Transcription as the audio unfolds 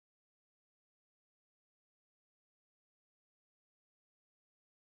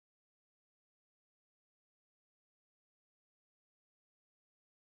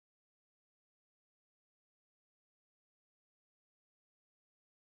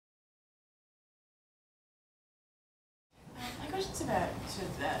questions about sort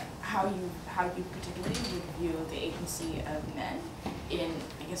of how you particularly would view the agency of men in,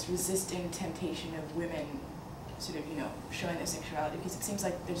 I guess, resisting temptation of women, sort of, showing their sexuality, because it seems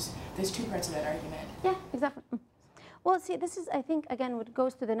like there's two parts of that argument. Yeah, exactly. Well, see, this is, I think, again, what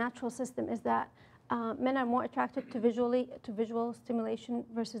goes to the natural system is that men are more attracted to visual stimulation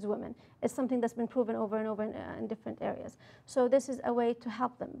versus women. It's something that's been proven over and over in different areas. So this is a way to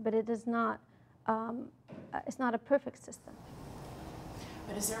help them, but it is not. It's not a perfect system.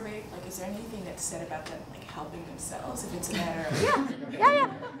 But is there a way, is there anything that's said about them, helping themselves, if it's a matter of... Yeah.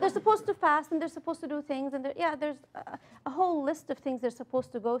 They're supposed to fast, and they're supposed to do things, and there's a whole list of things they're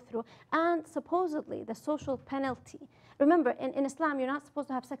supposed to go through. And supposedly, the social penalty. Remember, in Islam, you're not supposed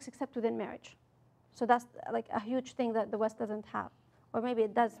to have sex except within marriage. So that's a huge thing that the West doesn't have. Or maybe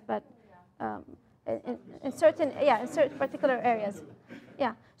it does, but in certain particular areas.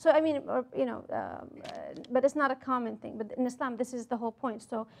 Yeah. So I mean, but it's not a common thing. But in Islam, this is the whole point.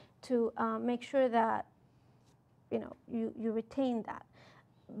 So to make sure that you retain that.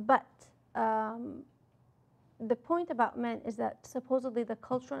 But the point about men is that supposedly the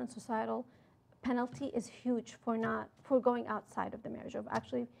cultural and societal penalty is huge for going outside of the marriage, of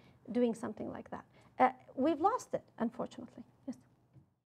actually doing something like that. We've lost it, unfortunately.